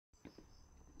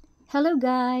Hello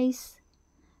guys!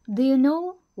 Do you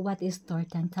know what is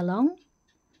tortang talong?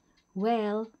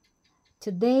 Well,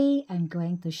 today I'm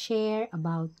going to share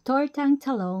about tortang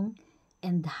talong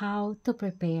and how to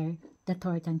prepare the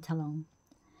tortang talong.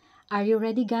 Are you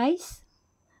ready guys?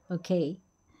 Okay.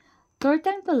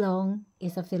 Tortang talong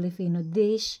is a Filipino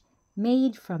dish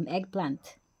made from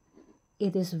eggplant.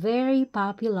 It is very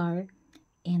popular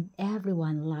and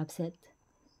everyone loves it.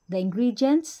 The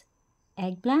ingredients: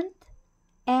 eggplant,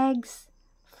 eggs,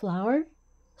 flour,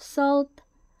 salt,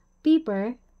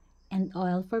 pepper, and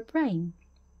oil for frying.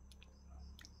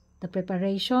 The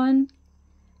preparation: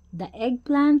 the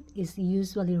eggplant is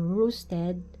usually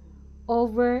roasted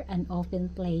over an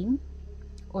open flame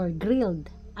or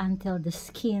grilled until the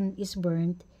skin is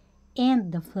burnt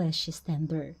and the flesh is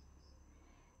tender.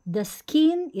 The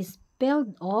skin is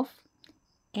peeled off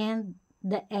and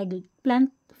the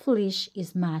eggplant flesh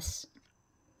is mashed.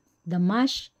 The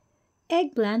mashed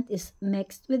eggplant is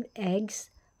mixed with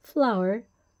eggs, flour,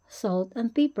 salt,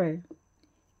 and pepper,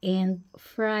 and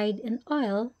fried in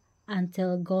oil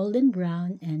until golden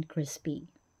brown and crispy.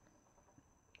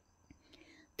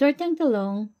 Tortang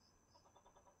talong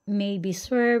may be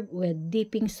served with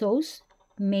dipping sauce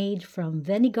made from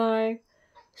vinegar,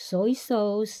 soy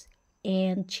sauce,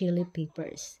 and chili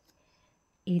peppers.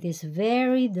 It is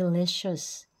very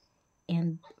delicious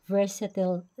and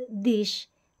versatile dish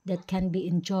that can be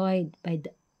enjoyed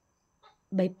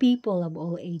by people of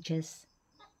all ages.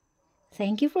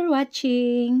 Thank you for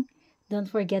watching. Don't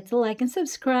forget to like and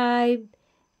subscribe.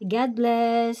 God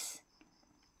bless.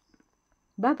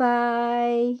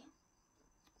 Bye-bye.